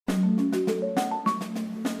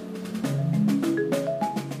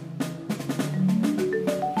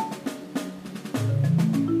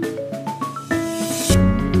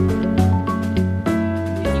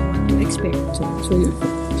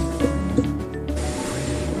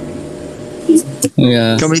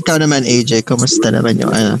Yeah. Ikaw naman, AJ, kumusta naman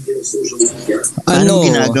yung paano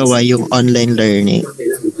ginagawa yung online learning?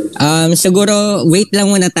 Siguro, wait lang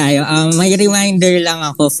muna tayo. May reminder lang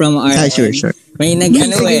ako from our sure. May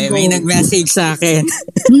may nag-message sa akin.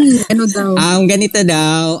 Ano daw? Ganito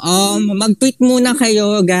daw. Mag-tweet muna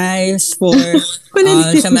kayo, guys, for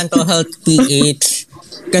sa mental health PH.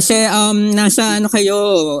 Kasi nasa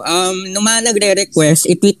kayo, nung mga nagre-request,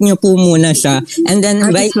 i-tweet nyo po muna siya. And then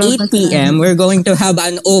by 8 p.m., we're going to have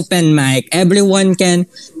an open mic. Everyone can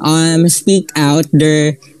speak out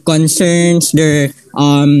their concerns, their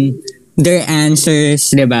answers,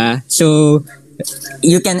 diba? So,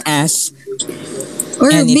 you can ask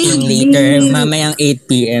anything later, mamayang 8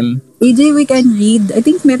 p.m. AJ, we can read. I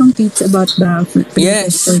think merong tweets about the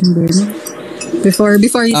yes. Before you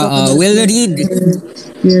talk about we'll read.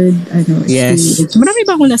 Weird, yes. Marami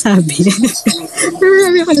ba akong nasabi?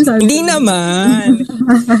 Hindi naman.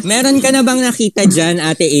 Meron ka na bang nakita dyan,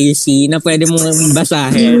 Ate AC, na pwede mong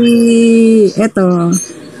basahin? Eto.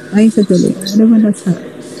 Ay, sa tuloy. Ano ba nasa?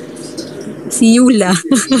 Si Yula.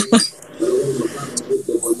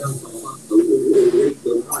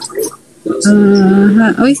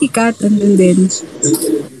 Si Kat, andun din.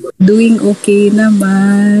 Doing okay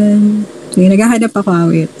naman. So, naghahanap ako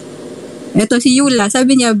awit. Eto si Yula,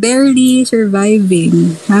 sabi niya, barely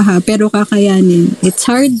surviving. Pero kakayanin. It's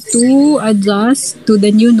hard to adjust to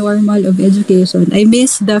the new normal of education. I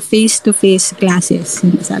miss the face-to-face classes.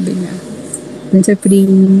 Sabi niya. Dun sa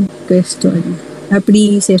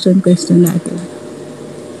pre-session question natin.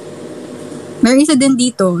 May isa din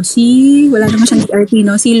dito, wala naman siyang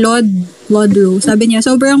Artino, si Lodro. Sabi niya,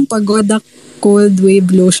 sobrang pagod cold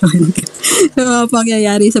wave lotion sa mga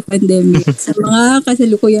pangyayari sa pandemic, sa mga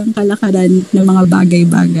kasalukuyang kalakaran ng mga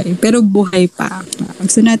bagay-bagay. Pero buhay pa.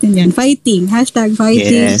 Gusto natin yan. Fighting.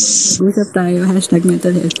 #fighting. Yes. Usap tayo.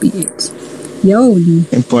 #mental health PH. Yun.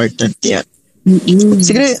 Important yan.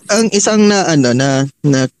 Siguro, ang isang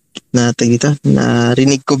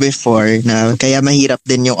narinig ko before na kaya mahirap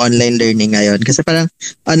din yung online learning ngayon. Kasi parang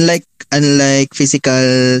unlike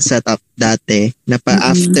physical setup dati, na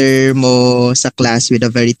after mo sa class with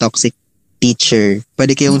a very toxic teacher,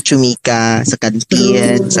 pwede kayong chumika sa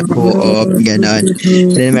kantin, sa co-op, gano'n.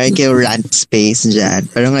 Then meron kayong rant space dyan.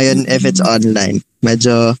 Pero ngayon, if it's online,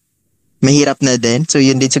 medyo mahirap na din. So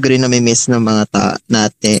yun din siguro yung nami-miss ng mga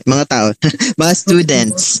tao, mga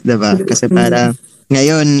students, diba? Kasi parang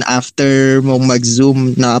ngayon, after mong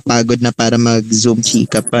mag-Zoom, nakapagod na para mag-Zoom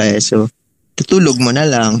chika pa eh. So, tutulog mo na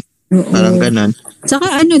lang. Parang ganun.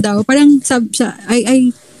 Saka parang sa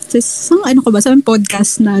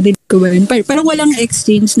podcast na rin ko ba yun? Parang walang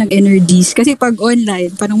exchange ng energies. Kasi pag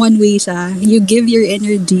online, parang one way siya. You give your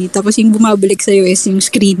energy, tapos yung bumabalik sa'yo is yung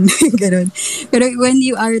screen. Ganun. Pero when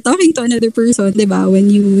you are talking to another person, diba? When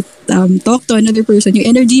you talk to another person, yung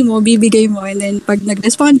energy mo, bibigay mo. And then pag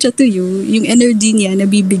nag-respond siya to you, yung energy niya,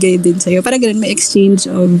 nabibigay din sa'yo. Parang ganun, may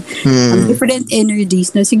exchange of different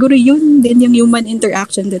energies na siguro yun din yung human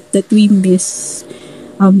interaction that we miss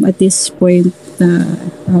at this point na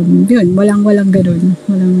yun, walang ganun.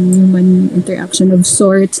 Walang human interaction of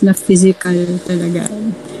sorts na physical talaga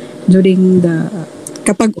during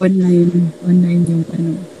kapag online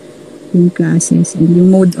yung classes and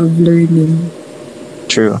yung mode of learning.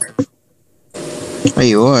 True.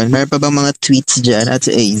 Ayun, meron pa bang mga tweets dyan at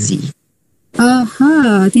AZ?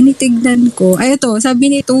 Tinitignan ko. Ay, ito,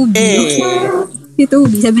 sabi ni Toby. Si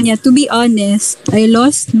Toby, sabi niya, to be honest, I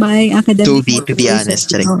lost my academic motivation. To be honest,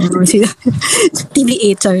 charing. Oo,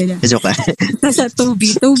 TBH, sabi niya. Joke. Sa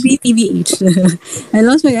Toby, TBH. I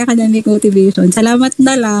lost my academic motivation. Salamat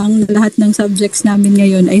na lang, lahat ng subjects namin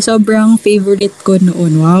ngayon ay sobrang favorite ko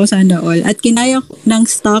noon. Wow, sana all. At kinaya ng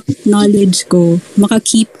stock knowledge ko,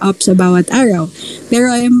 maka-keep up sa bawat araw.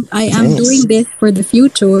 Pero I am doing this for the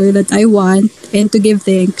future that I want and to give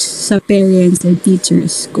thanks sa parents and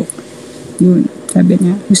teachers ko. Yun, sabi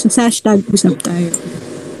niya. Sa #usap tayo.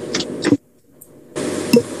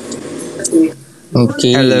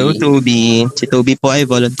 Okay. Hello, Toby. Si Toby po ay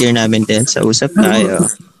volunteer namin din sa Usap Tayo.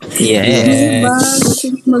 Yes.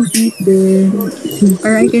 Gusto niyo mag-tweet din.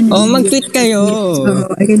 Or I can mag-tweet kayo.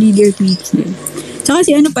 I can read your tweets din. Tsaka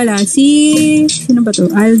sino ba to?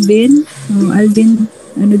 Alvin. Alvin.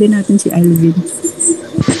 Ano din natin si Alvin?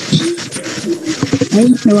 Ay,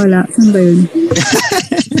 nawala. Saan ba yun?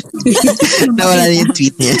 Nawala na yung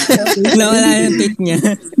tweet niya.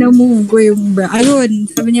 Na-move ko yung bra. Ayun,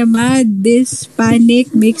 sabi niya, mad, this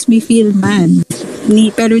panic makes me feel mad.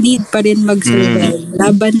 Pero need pa rin mag-survive.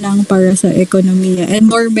 Laban lang para sa ekonomiya. And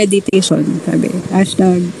more meditation, sabi.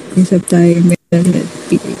 #usap tayo mental health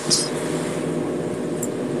PH.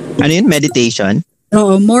 Ano yun? Meditation?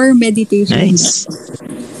 Oo, more meditation. Nice.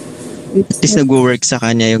 At least nag-work sa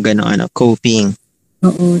kanya yung gano'ng coping.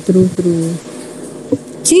 Oo, true.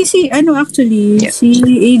 Si actually, Yeah. si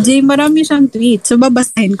AJ, marami siyang tweets. So,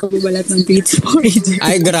 babasahin ko ba lahat ng tweets mo, AJ?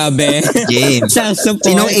 Ay, grabe. James. Self-support.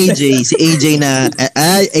 Sinong AJ? Si AJ na,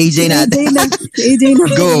 AJ natin. AJ na.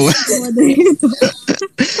 Go.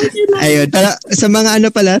 Ayun, para sa mga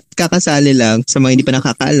kakasali lang, sa mga hindi pa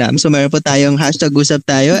nakakaalam. So, meron po tayong #usap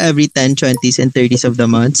tayo every 10, 20s, and 30s of the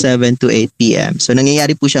month, 7 to 8 p.m. So,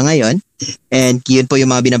 nangyayari po siya ngayon. And yun po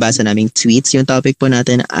yung mga binabasa naming tweets. Yung topic po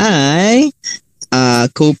natin ay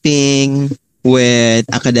coping with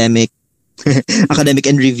academic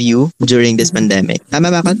and review during this pandemic.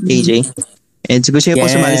 Tama ba ako, AJ? And so gusto nyo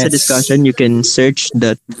po sumali sa discussion, you can search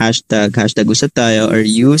the hashtag usap tayo, or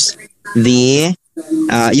use the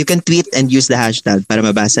you can tweet and use the hashtag para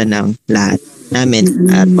mabasa ng lahat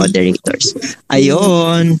namin at moderators.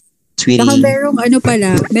 Ayun. Sweetie. Saka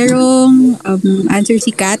merong answer si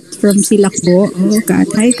Kat from Silakbo. Oh, Kat.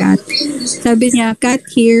 Hi, Kat. Sabi niya, Kat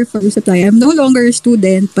here from Supply. I'm no longer a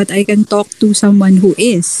student, but I can talk to someone who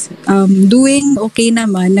is. Doing okay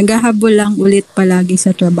naman, naghahabol lang ulit palagi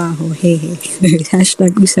sa trabaho. Hehe.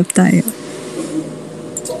 #usap tayo.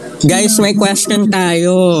 Guys, may question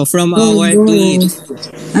tayo from our tweet.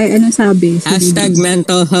 Ay, anong sabi?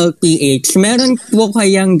 #mental health PH. Meron po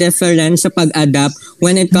kayang difference sa pag-adapt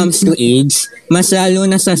when it comes to age? Mas lalo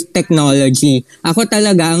na sa technology. Ako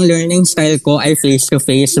talaga, ang learning style ko ay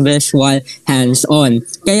face-to-face, visual, hands-on.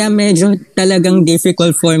 Kaya medyo talagang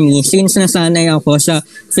difficult for me since nasanay ako sa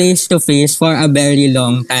face-to-face for a very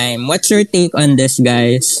long time. What's your take on this,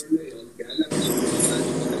 guys?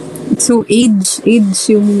 So, age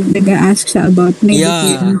yung nag-a-ask siya about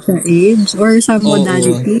negative sa age or sa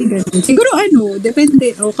modality. Ganun. Siguro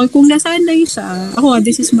depende. Kung nasanay siya,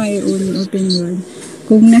 this is my own opinion.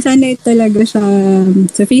 Kung nasanay talaga siya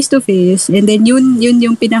sa face-to-face, and then yun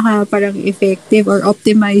yung pinaka parang effective or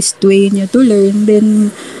optimized way niya to learn, then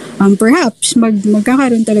perhaps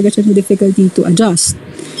magkakaroon talaga siya ng difficulty to adjust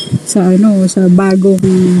sa bagong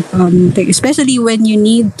especially when you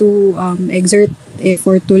need to exert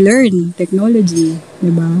effort to learn technology,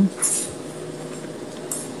 'di ba?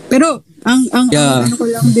 Pero ang ko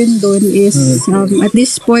lang din doon is at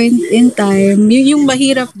this point in time, yung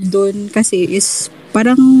mahirap doon kasi is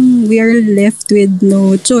parang we are left with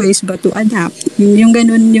no choice but to adapt. Yung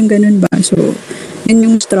ganun ba? So, yun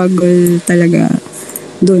yung struggle talaga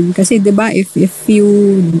doon. Kasi 'di ba if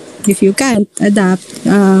you can't adapt,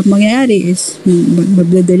 mangyayari is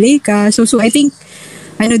magde-delay ka. So I think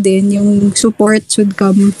yung support should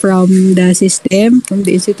come from the system, from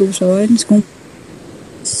the institutions, kung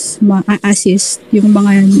ma-assist yung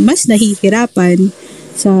mga mas nahihirapan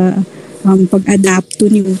sa pag-adapt to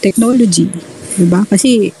new technology. Diba?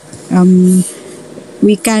 Kasi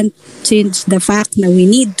we can't change the fact na we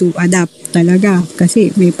need to adapt talaga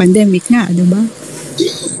kasi may pandemic nga, diba?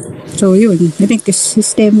 So yun, I think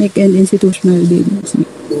systemic and institutional din.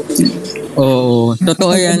 Oo,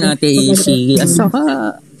 totoo yan, Ate AC. At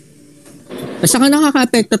saka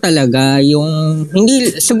nakaka-apekto talaga yung,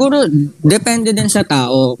 hindi, siguro, depende din sa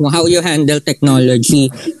tao kung how you handle technology.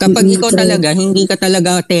 Kapag ikaw talaga, hindi ka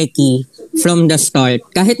talaga techie from the start,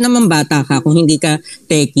 kahit naman bata ka, kung hindi ka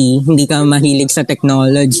techie, hindi ka mahilig sa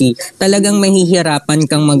technology, talagang mahihirapan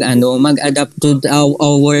kang mag-adapt to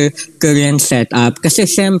our current setup. Kasi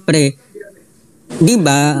syempre, di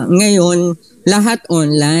ba, ngayon, lahat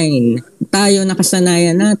online. Tayo,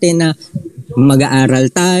 nakasanayan natin na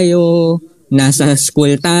mag-aaral tayo, nasa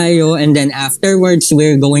school tayo, and then afterwards,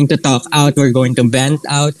 we're going to talk out, we're going to vent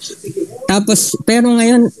out. Tapos, pero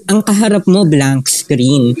ngayon, ang kaharap mo, blank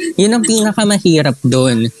screen. Yun ang pinakamahirap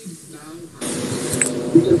doon.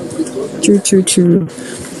 True.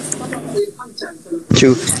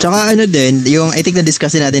 True. Tsaka din, yung I think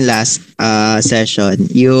na-discuss natin last session,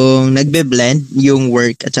 yung nagbe-blend yung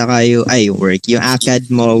work at saka yung acad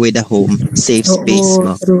mo with the home, safe space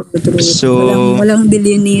mo. True. So, walang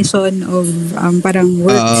delineation of parang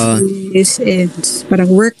work space and parang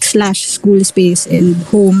work/school space and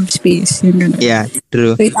home space. Yung ganun. Yeah,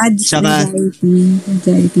 true. So it adds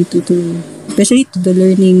anxiety to especially to the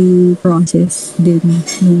learning process din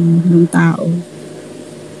ng tao.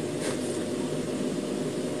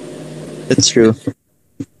 That's true.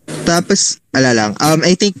 Tapos,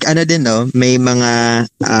 I think, may mga,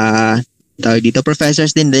 dito,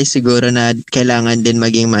 professors din siguro na kailangan din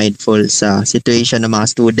maging mindful sa situation ng mga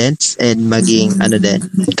students and maging,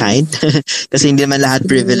 kind. Kasi hindi man lahat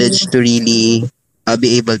privileged to really be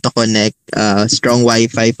able to connect strong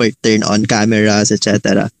Wi-Fi for turn on cameras,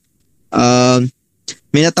 etc.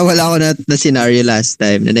 May natawa lang ako na scenario last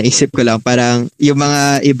time na naisip ko lang parang yung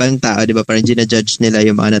mga ibang tao, di ba, parang ginajudge nila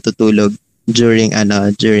yung mga natutulog during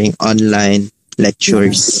online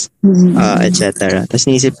lectures, etc.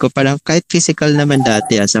 Tapos naisip ko parang kahit physical naman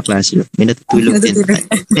dati sa classroom, may natutulog din.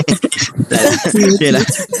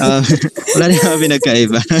 Wala na kami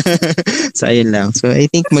nagkaiba. So, ayun lang. So,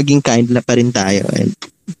 I think maging kind na pa rin tayo. And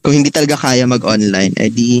kung hindi talaga kaya mag-online,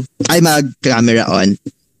 mag-camera on,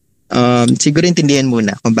 siguro intindihan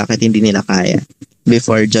muna kung bakit hindi nila kaya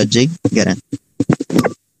before judging. Ganun.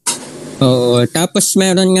 Oo. Tapos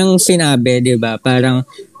meron ngang sinabi, di ba? Parang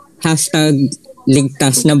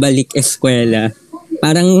 #ligtas na balik eskwela.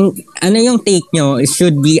 Parang ano yung take nyo? It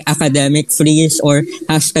should be academic freeze or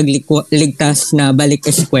 #ligtas na balik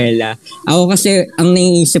eskwela. Ako kasi ang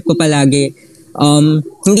naiisip ko palagi,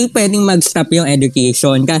 hindi pwedeng mag-stop yung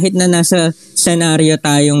education. Kahit na nasa scenario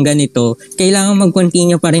tayong ganito, kailangan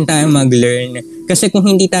mag-continue pa rin tayo mag-learn. Kasi kung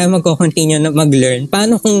hindi tayo mag-continue na mag-learn,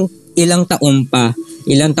 paano kung ilang taon pa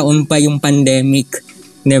yung pandemic,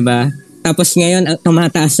 'di ba? Tapos ngayon,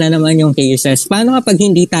 tumataas na naman yung cases. Paano kapag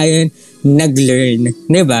hindi tayo nag-learn,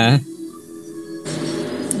 'di ba?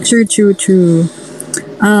 True.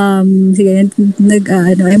 Sige,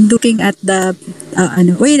 I'm looking at the,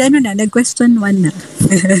 nag-question 1 na.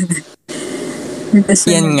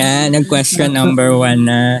 Nag-question number 1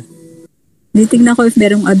 na. Titignan ko if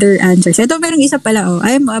merong other answers. Ito, merong isa pala,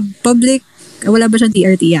 I'm a public, wala ba siyang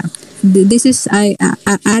TRT? Yeah. This is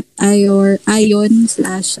at ion/_prism.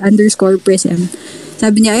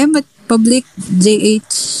 Sabi niya, I am a public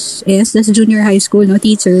JHS, that's junior high school,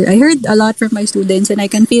 teacher. I heard a lot from my students and I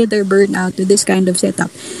can feel their burnout to this kind of setup.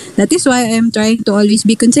 That is why I am trying to always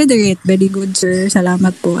be considerate. Very good, sir.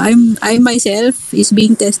 Salamat po. I myself is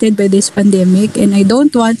being tested by this pandemic and I don't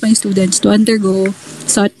want my students to undergo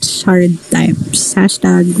such hard times.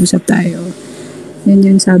 #usap tayo. Yan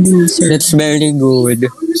yung sabi ni sir. That's very good.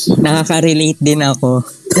 Nakaka-relate din ako.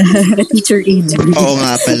 Teacher AJ. Oo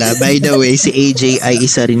nga pala. By the way, si AJ ay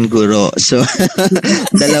isa rin guro. So,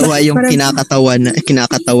 dalawa yung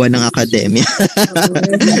kinakatawan ng akademya.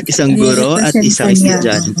 Isang guro at isang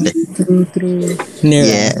estudyante. True.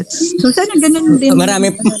 Yes. So, sana ganun din.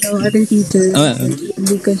 Marami other teachers.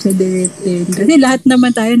 Be considerate din. Kasi lahat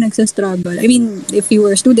naman tayo nagsastruggle. I mean, if you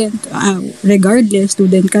were a student, regardless,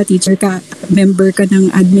 student ka, teacher ka, member ka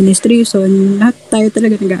ng administration, lahat tayo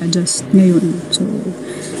talaga nag-a-adjust ngayon. So,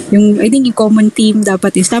 I think yung common theme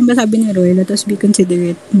dapat is, tama sabi ni Roy, let us be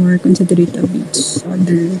more considerate of each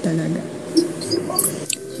other talaga.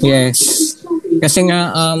 Yes. Kasi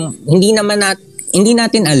nga, hindi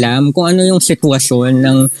natin alam kung ano yung sitwasyon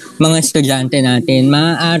ng mga estudyante natin.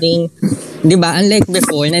 Maaaring, di ba, unlike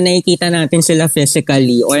before, na nakikita natin sila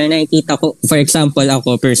physically or nakikita ko, for example,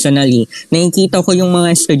 ako personally, nakikita ko yung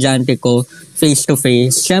mga estudyante ko face to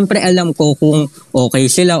face. Syempre, alam ko kung okay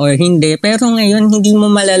sila or hindi. Pero ngayon, hindi mo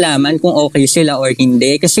malalaman kung okay sila or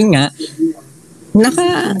hindi. Kasi nga,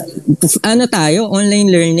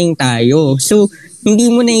 online learning tayo. So,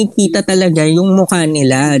 hindi mo nakikita talaga yung mukha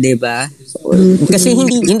nila, 'di ba? Kasi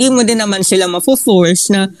hindi mo din naman sila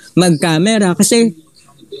mafo-force na mag-camera kasi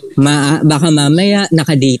baka mamaya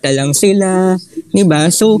nakadata lang sila, 'di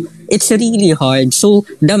ba? So it's really hard. So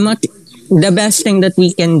the best thing that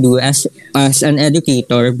we can do as an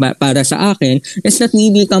educator para sa akin is that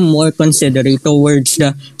we become more considerate towards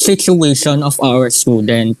the situation of our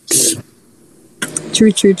students.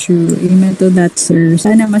 True. Amen to that, sir.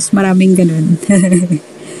 Sana mas maraming ganun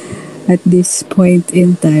at this point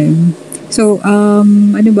in time. So,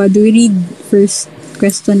 do we read first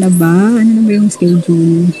question na ba? Ano na ba yung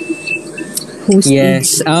schedule? Hosting.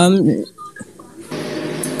 Yes.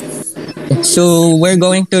 So, we're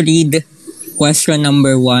going to read question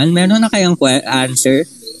number 1. Meron na kayang answer?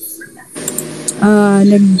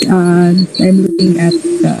 I'm looking at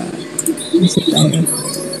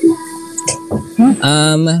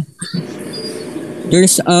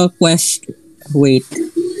there's a question. Wait.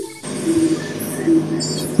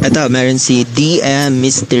 Ito, meron si DM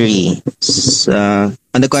Mystery. So,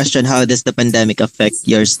 on the question, how does the pandemic affect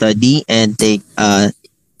your study and take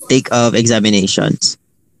of examinations?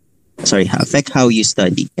 Affect how you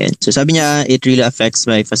study. And so sabi niya, it really affects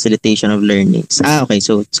my facilitation of learnings. Okay.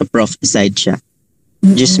 So prof side siya.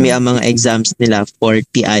 Just me ang mga exams nila,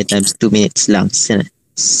 40 items, 2 minutes lang.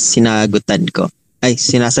 Sinasagutan.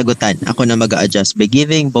 Ako na mag-a-adjust by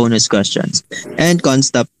giving bonus questions and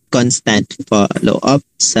constant follow-up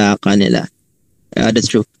sa kanila. That's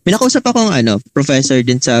true. May nakausap akong professor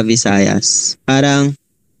din sa Visayas. Parang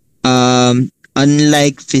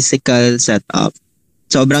unlike physical setup,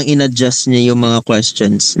 sobrang in-adjust niya yung mga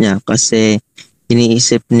questions niya kasi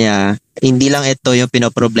iniisip niya, hindi lang ito yung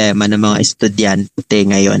pinoproblema ng mga estudyante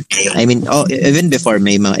ngayon. I mean, even before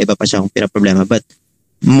may mga iba pa siyang pinoproblema, but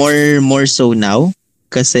more so now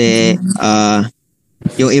kasi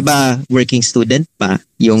yung iba working student pa,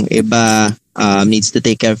 yung iba needs to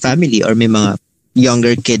take care of family or may mga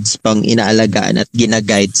younger kids pang inaalagaan at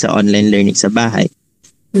ginaguide sa online learning sa bahay.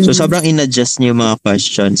 So sobrang in-adjust niyo yung mga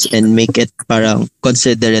questions and make it parang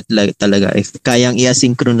considerate talaga. If kayang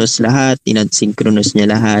i-asynchronous lahat, in-synchronous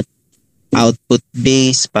niya lahat, output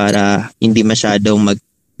based para hindi masyadong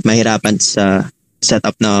mahirapan sa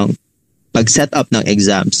pag-setup ng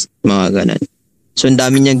exams, mga ganun. So ang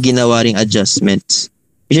dami niyang ginawa ring adjustments,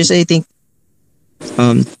 which is I think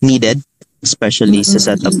needed, especially sa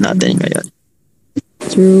setup natin ngayon.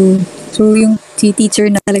 True. So yung si teacher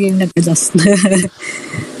na talaga yung nag-adjust.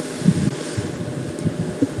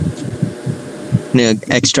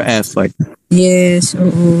 Extra effort. Yes,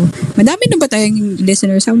 oo. Madami na ba tayong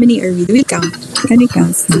listeners? How many are we? Do we count? Can we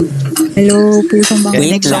count? Hello, pusong mga.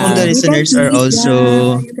 I think some of the listeners are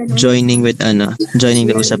also joining the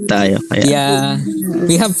usap tayo. Kaya. Yeah.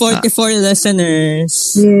 We have 44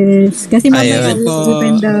 listeners. Yes. Kasi mamaya Ayun. we'll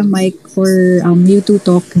open the mic for you to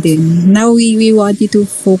talk din. Now we want you to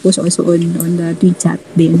focus also on the tweet chat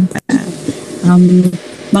din.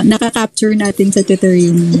 Nakaka-capture natin sa Twitter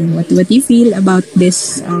yung what you feel about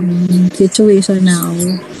this situation now.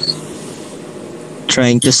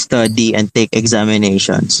 Trying to study and take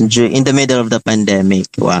examinations in the middle of the pandemic.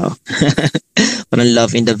 Wow. Parang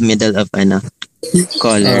love in the middle of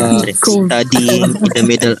college. Studying in the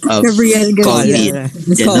middle of COVID.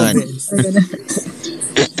 Ganon.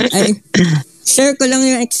 Ay, share ko lang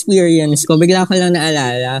yung experience ko. Bigla ko lang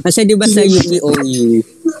naalala. Kasi di ba sa UPOU,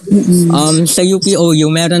 sa UPOU,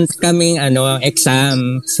 meron kaming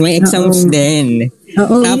exams. May exams din.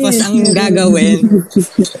 Tapos ang gagawin,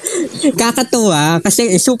 kakatuwa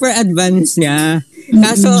kasi super advanced niya.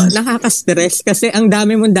 Kaso nakaka-stress kasi ang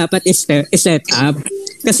dami mong dapat i-set up.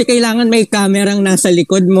 Kasi kailangan may kamerang nasa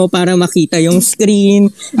likod mo para makita yung screen.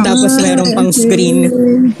 Tapos meron pang screen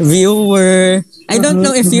viewer. I don't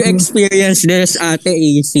know if you experienced this, Ate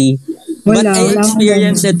AC. But I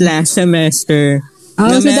experienced it last semester.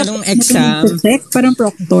 Na so merong exam. Parang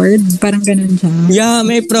proctored. Parang ganun siya. Yeah,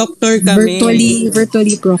 may proctor kami.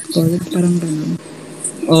 Virtually proctored. Parang ganun.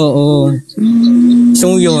 Oo.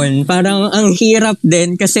 So yun, parang ang hirap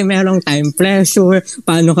din kasi merong time pressure.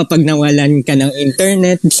 Paano kapag nawalan ka ng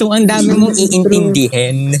internet? So ang dami mong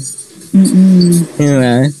iintindihin.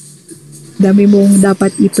 Diba? Dami mong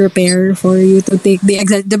dapat i-prepare for you to take the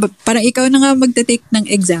exam. Diba, parang ikaw na nga magta-take ng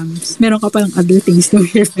exams. Meron ka parang other things to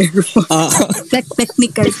prepare for.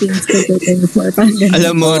 Technical things to prepare for.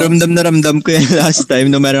 Alam mo, ramdam na ramdam ko yan last time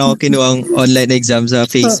nung meron ako kinuhang online exam sa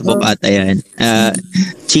Facebook at ayan.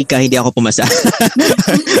 Chika, hindi ako pumasa.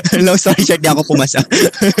 No, sorry, hindi ako pumasa.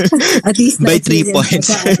 At least by 3 points.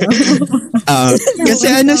 Kasi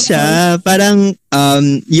siya, parang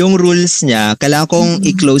yung rules niya, kailangan kong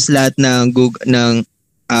i-close lahat ng Google, ng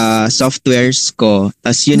softwares ko.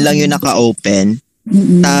 Tapos yun lang yung naka-open.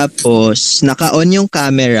 Tapos naka-on yung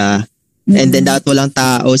camera. And then dapat walang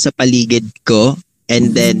tao sa paligid ko.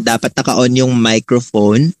 And then dapat naka-on yung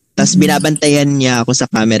microphone. Tapos binabantayan niya ako sa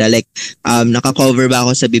camera. Like, naka-cover ba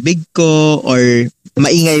ako sa bibig ko? Or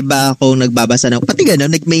maingay ba ako nagbabasa ng... Pati gano'n,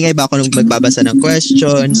 maingay ba ako nagbabasa ng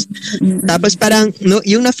questions? Tapos parang,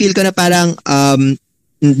 yung na-feel ko na parang...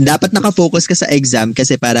 dapat nakafocus ka sa exam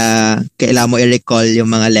kasi para kailangan mo i-recall yung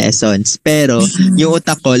mga lessons. Pero yung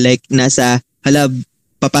utak ko like nasa,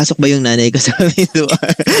 papasok ba yung nanay ko sa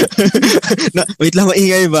pintuan? Wait lang,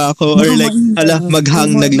 maingay ba ako? Or like,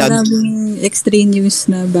 maghang naglag. Maraming extraneous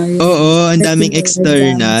na barrier. Oo, ang daming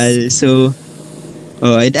external. So,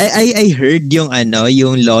 and I heard yung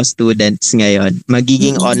yung law students ngayon,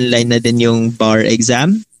 magiging online na din yung bar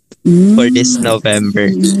exam for this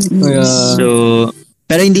November. So,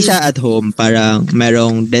 pero hindi siya at home, parang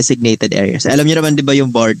merong designated areas. Alam niyo naman 'di ba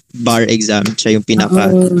yung bar exam, siya yung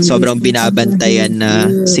sobrang binabantayan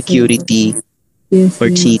na security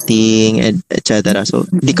for cheating and etc. So,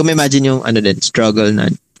 hindi ko ma-imagine yung struggle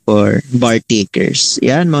na for bar takers.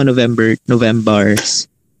 Yan, mga November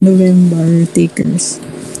takers.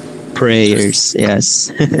 Prayers,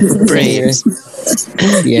 yes. Prayers.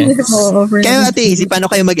 Yes. Kayo, Ate Izzy,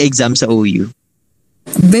 paano kayo mag-exam sa OU?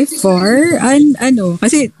 Before,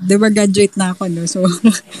 kasi diba graduate na ako, no? So,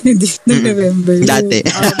 November. Dati.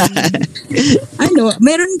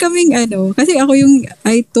 Meron kaming kasi ako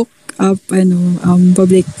I took up,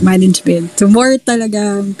 public management. So, more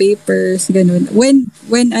talaga papers, ganun.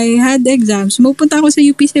 When I had exams, pumunta ako sa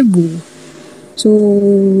UP Cebu. So,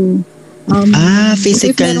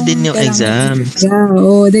 Physical din yung exam.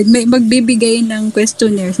 Then may magbibigay ng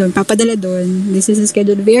questionnaire. So, papadala doon. This is the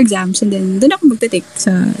schedule of your exams. And then, doon ako magte-take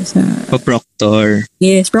sa proctor.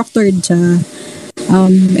 Yes, proctored siya.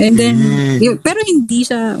 And then, pero hindi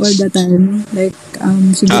siya all the time. Like,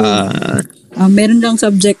 siguro, meron lang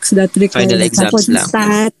subjects that require, final exams lang.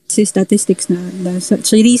 Statistics na sa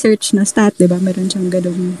research na stat, diba? Meron siyang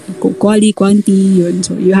ganung quali, quanti, yun.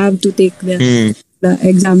 So, you have to take the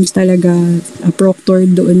exams talaga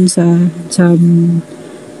proctored doon sa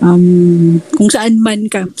kung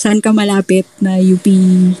saan ka malapit na UP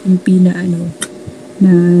na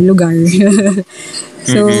na lugar.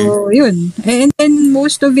 So, yun. And then,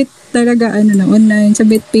 most of it talaga, online,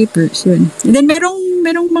 submit papers, yun. And then,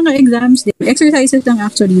 merong mga exams din. Exercises lang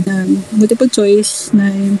actually na multiple choice na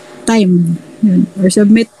time. Yun. Or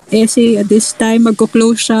submit essay at this time,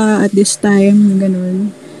 magko-close siya at this time, ganun.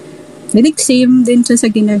 I think same din siya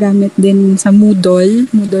sa ginagamit din sa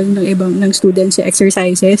Moodle ng students sa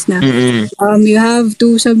exercises na you have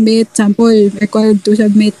to submit required to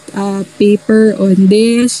submit a paper on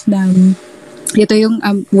this ito yung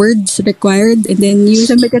words required, and then you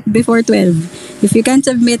submit it before 12. If you can't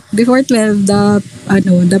submit before 12,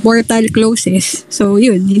 the portal closes. So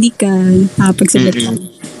yun, hindi ka nakapag-submit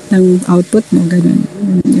ng output mo, ganun.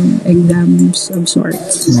 Yung exams of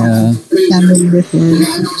sorts. Yeah. Before.